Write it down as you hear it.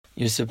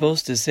You're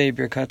supposed to say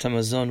Birkat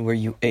HaMazon where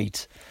you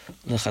ate.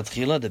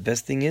 L'chatchila, the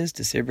best thing is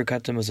to say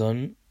Birkat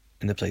HaMazon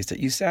in the place that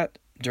you sat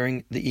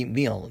during the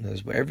meal. And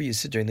wherever you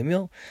sit during the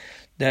meal,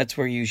 that's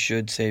where you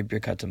should say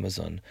Birkat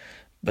HaMazon.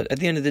 But at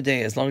the end of the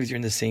day, as long as you're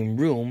in the same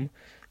room,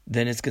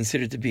 then it's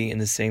considered to be in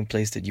the same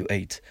place that you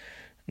ate.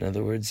 In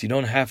other words, you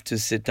don't have to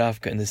sit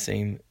dafka in the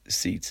same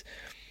seat.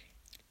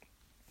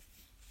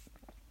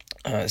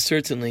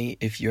 Certainly,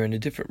 if you're in a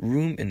different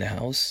room in the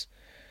house,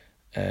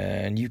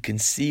 and you can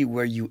see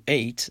where you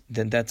ate,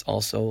 then that's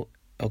also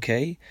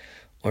okay.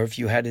 Or if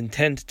you had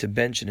intent to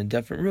bench in a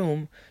different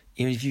room,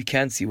 even if you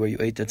can't see where you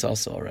ate, that's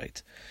also all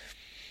right.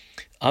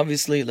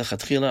 Obviously,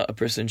 lechatchila, a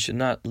person should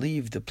not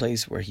leave the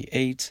place where he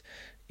ate,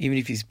 even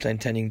if he's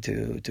intending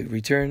to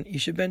return. You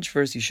should bench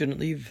first. You shouldn't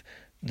leave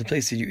the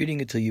place that you're eating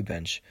until you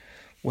bench.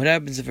 What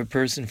happens if a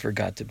person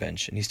forgot to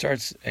bench and he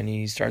starts on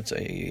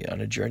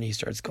a journey? He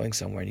starts going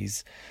somewhere and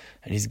he's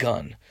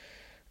gone.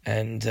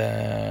 And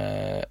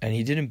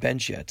he didn't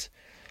bench yet.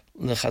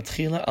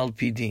 Lechatchila al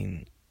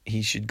pidin,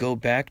 he should go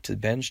back to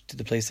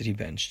the place that he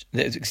benched.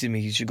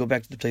 He should go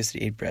back to the place that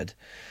he ate bread.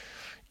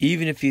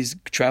 Even if he's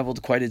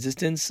traveled quite a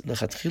distance,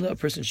 lechatchila, a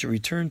person should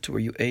return to where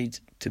you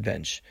ate to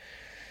bench.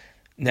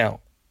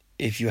 Now,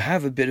 if you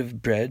have a bit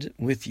of bread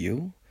with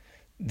you,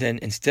 then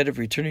instead of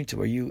returning to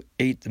where you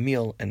ate the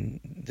meal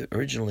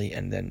originally,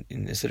 and then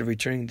instead of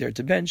returning there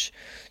to bench,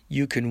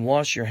 you can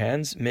wash your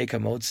hands, make a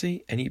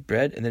motzi, and eat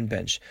bread, and then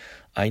bench.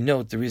 I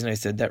note the reason I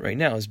said that right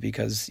now is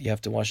because you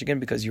have to wash again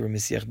because you were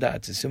misiach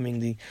dat.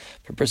 Assuming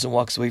if a person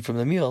walks away from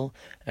the meal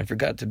and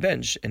forgot to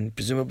bench, and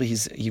presumably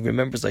he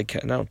remembers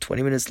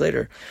 20 minutes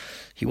later,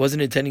 he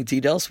wasn't intending to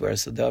eat elsewhere.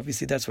 So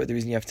obviously that's why the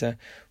reason you have to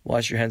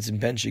wash your hands and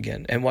bench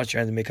again, and wash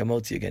your hands and make a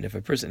motzi again. If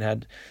a person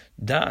had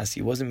das,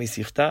 he wasn't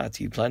misiach dat,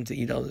 he planned to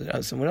eat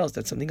someone else,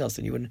 that's something else,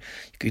 then you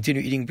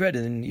continue eating bread,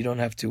 and then you don't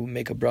have to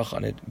make a brach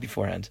on it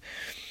beforehand.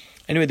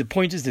 Anyway, the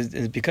point is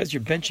because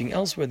you're benching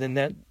elsewhere, then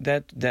that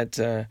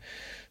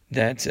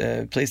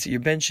place that you're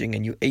benching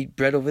and you ate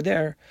bread over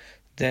there,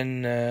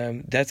 then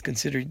that's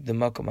considered the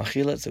makom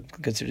achila. It's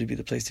considered to be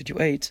the place that you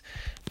ate,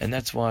 and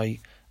that's why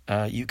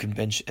you can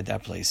bench at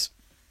that place.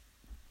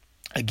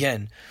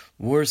 Again,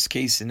 worst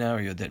case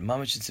scenario that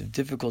mamash, it's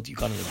difficult. You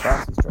got on the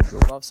bus, you start to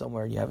go off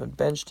somewhere, and you haven't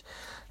benched,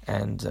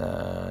 and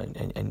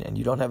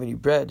you don't have any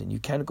bread, and you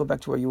can't go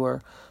back to where you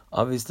were.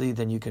 Obviously,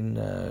 then you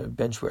can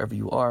bench wherever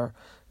you are.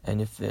 And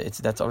if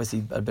that's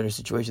obviously a better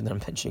situation than I'm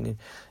benching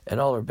at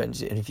all, or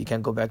bench. And if you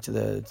can't go back to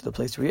the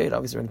place where you ate,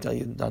 obviously I'm going to tell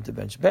you not to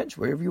bench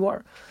wherever you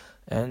are.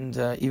 And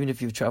even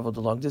if you've traveled a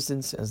long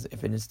distance,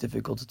 if it's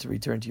difficult to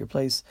return to your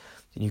place,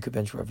 then you could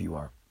bench wherever you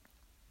are.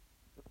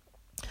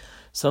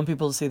 Some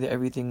people say that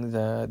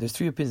there's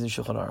 3 opinions in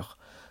Shulchan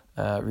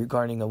Aruch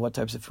regarding what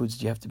types of foods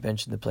do you have to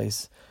bench in the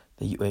place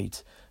that you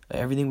ate.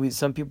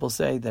 Some people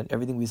say that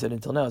everything we said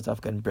until now is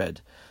Afghan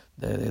bread.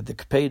 The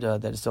kpeda,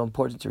 that is so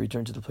important to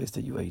return to the place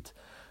that you ate.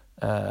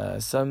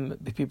 Some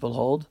people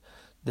hold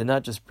that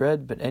not just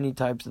bread, but any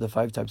types of the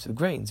 5 types of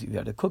grains. You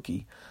had a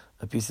cookie,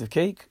 a piece of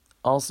cake.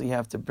 Also, you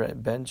have to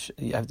bench.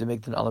 You have to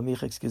make the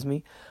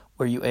alamicha,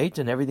 where you ate,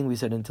 and everything we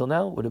said until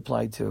now would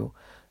apply to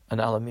an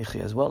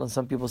alamicha as well. And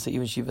some people say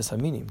even shivas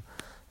haminim,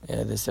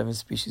 the 7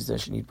 species that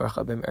should eat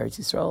barcha b'em Eretz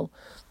Yisrael,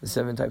 the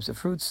 7 types of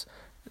fruits.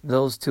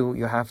 Those 2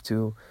 you have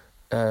to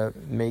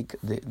make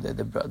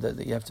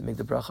you have to make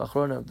the bracha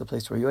achrona, the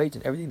place where you ate,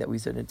 and everything that we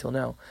said until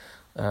now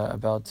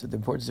about the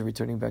importance of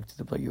returning back to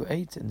the place you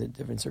ate in the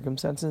different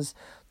circumstances,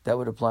 that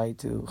would apply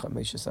to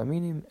chamesh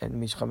aminim and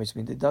mish chamesh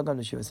min dagan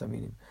and shivas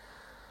aminim.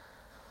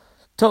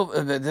 So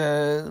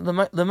the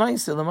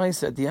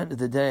ma'isa at the end of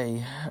the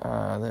day,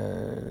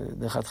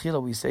 the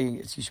chatchila we say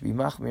you should be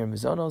machmir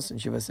mizonos and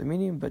shivas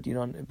aminim, but you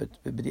don't. But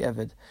the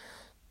eved,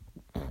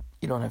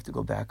 you don't have to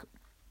go back.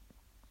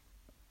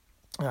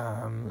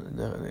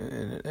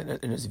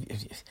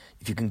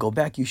 If you can go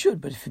back, you should,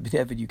 but if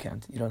b'diavad you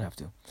can't, you don't have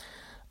to.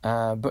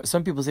 But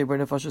some people say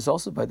b'nei nefashos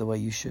also. By the way,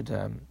 you should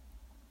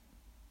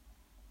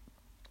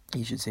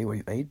say where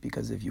you ate,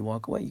 because if you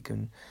walk away,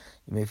 you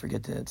may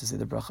forget to say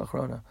the bracha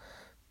achrona.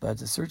 But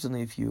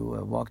certainly, if you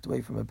walked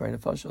away from a b'nei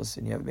nefashos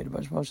and you haven't made a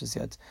b'nei nefashos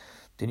yet,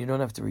 then you don't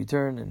have to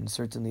return. And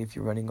certainly, if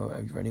you're running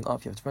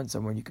off, you have to run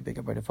somewhere, and you can pick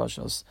up b'nei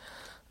nefashos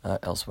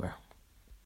elsewhere.